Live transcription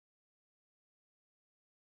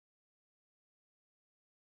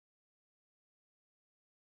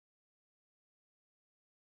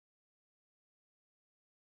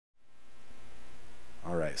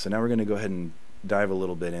Alright, so now we're going to go ahead and dive a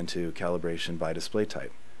little bit into calibration by display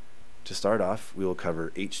type. To start off, we will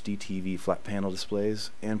cover HDTV flat panel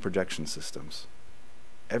displays and projection systems.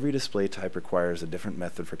 Every display type requires a different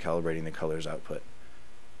method for calibrating the color's output.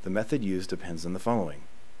 The method used depends on the following.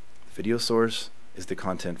 The video source is the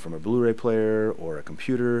content from a Blu-ray player or a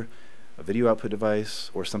computer, a video output device,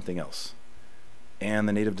 or something else. And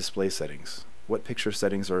the native display settings. What picture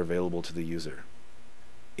settings are available to the user?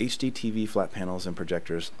 HDTV flat panels and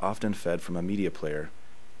projectors, often fed from a media player,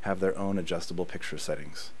 have their own adjustable picture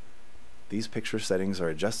settings. These picture settings are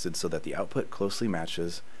adjusted so that the output closely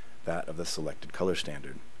matches that of the selected color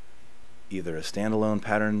standard. Either a standalone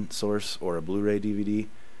pattern source or a Blu-ray DVD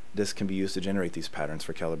disc can be used to generate these patterns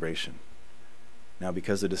for calibration. Now,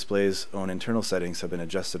 because the display's own internal settings have been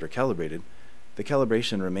adjusted or calibrated, the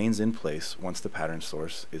calibration remains in place once the pattern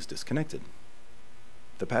source is disconnected.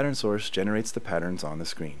 The pattern source generates the patterns on the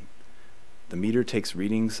screen. The meter takes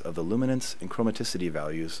readings of the luminance and chromaticity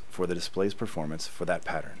values for the display's performance for that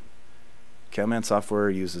pattern. CalMan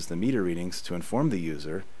software uses the meter readings to inform the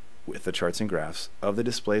user, with the charts and graphs, of the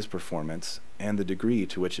display's performance and the degree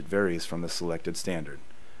to which it varies from the selected standard.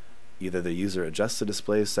 Either the user adjusts the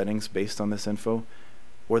display's settings based on this info,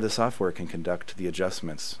 or the software can conduct the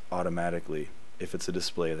adjustments automatically if it's a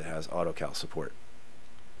display that has AutoCal support.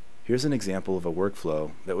 Here's an example of a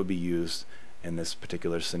workflow that would be used in this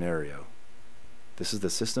particular scenario. This is the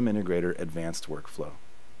System Integrator Advanced workflow.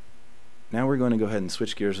 Now we're going to go ahead and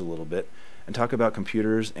switch gears a little bit and talk about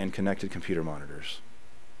computers and connected computer monitors.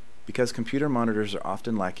 Because computer monitors are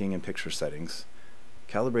often lacking in picture settings,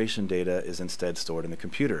 calibration data is instead stored in the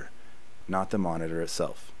computer, not the monitor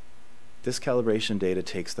itself. This calibration data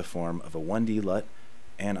takes the form of a 1D LUT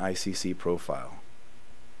and ICC profile.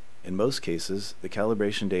 In most cases, the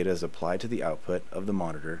calibration data is applied to the output of the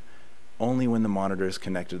monitor only when the monitor is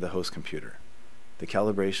connected to the host computer. The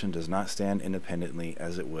calibration does not stand independently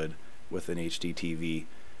as it would with an HDTV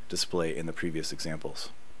display in the previous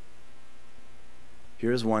examples.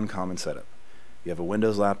 Here is one common setup. You have a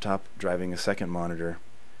Windows laptop driving a second monitor,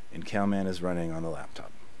 and CalMan is running on the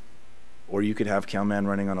laptop. Or you could have CalMan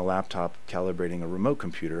running on a laptop calibrating a remote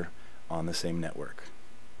computer on the same network.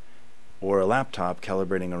 Or a laptop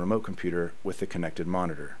calibrating a remote computer with a connected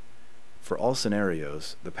monitor. For all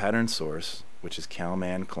scenarios, the pattern source, which is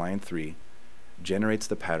CalMan Client 3, generates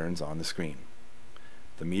the patterns on the screen.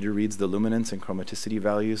 The meter reads the luminance and chromaticity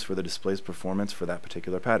values for the display's performance for that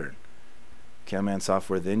particular pattern. CalMan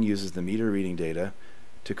software then uses the meter reading data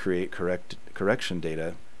to create correction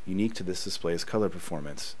data unique to this display's color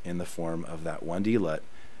performance in the form of that 1D LUT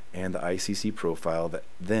and the ICC profile that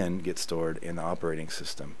then gets stored in the operating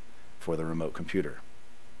system for the remote computer.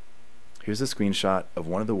 Here's a screenshot of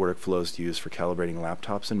one of the workflows used for calibrating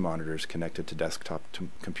laptops and monitors connected to desktop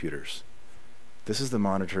computers. This is the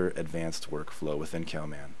Monitor Advanced workflow within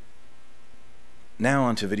CalMan. Now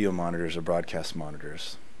on to video monitors or broadcast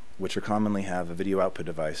monitors, which commonly have a video output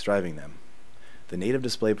device driving them. The native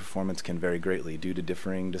display performance can vary greatly due to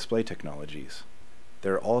differing display technologies.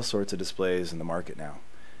 There are all sorts of displays in the market now.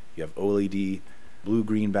 You have OLED,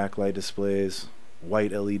 blue-green backlight displays,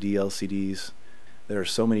 white LED LCDs. There are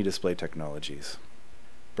so many display technologies.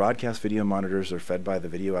 Broadcast video monitors are fed by the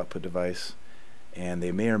video output device, and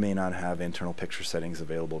they may or may not have internal picture settings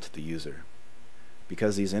available to the user.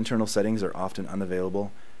 Because these internal settings are often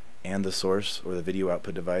unavailable and the source or the video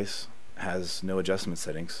output device has no adjustment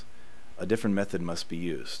settings, a different method must be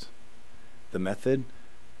used. The method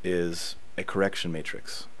is a correction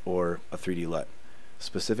matrix, or a 3D LUT,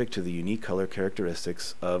 specific to the unique color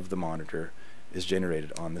characteristics of the monitor is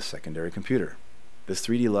generated on the secondary computer. This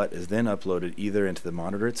 3D LUT is then uploaded either into the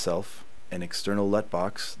monitor itself, an external LUT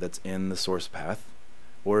box that's in the source path,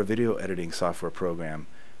 or a video editing software program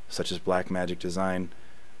such as Blackmagic Design,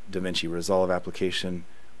 DaVinci Resolve application,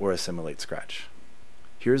 or Assimilate Scratch.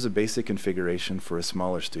 Here's a basic configuration for a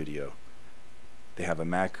smaller studio. They have a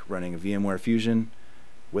Mac running a VMware Fusion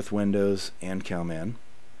with Windows and CalMan,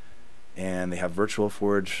 and they have Virtual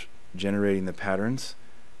Forge generating the patterns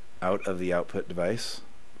out of the output device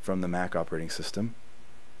from the Mac operating system,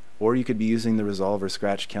 or you could be using the Resolve or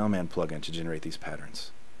Scratch CalMan plugin to generate these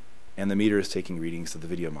patterns, and the meter is taking readings of the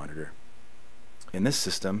video monitor. In this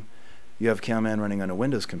system, you have CalMan running on a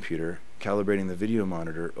Windows computer calibrating the video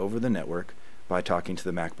monitor over the network by talking to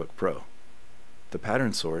the MacBook Pro. The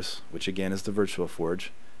pattern source, which again is the Virtual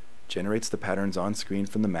Forge, generates the patterns on screen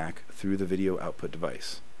from the Mac through the video output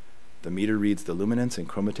device. The meter reads the luminance and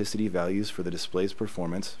chromaticity values for the display's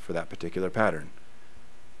performance for that particular pattern.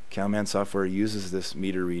 CalMan software uses this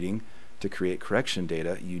meter reading to create correction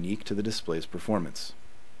data unique to the display's performance.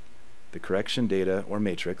 The correction data or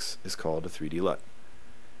matrix is called a 3D LUT.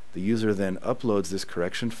 The user then uploads this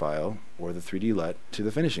correction file, or the 3D LUT, to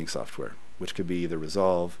the finishing software, which could be either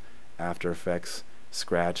Resolve, After Effects,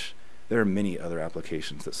 Scratch. There are many other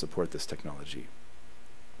applications that support this technology.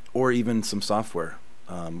 Or even some software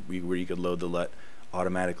where you could load the LUT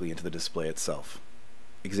automatically into the display itself.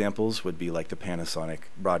 Examples would be like the Panasonic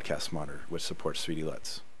broadcast monitor, which supports 3D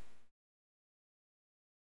LUTs.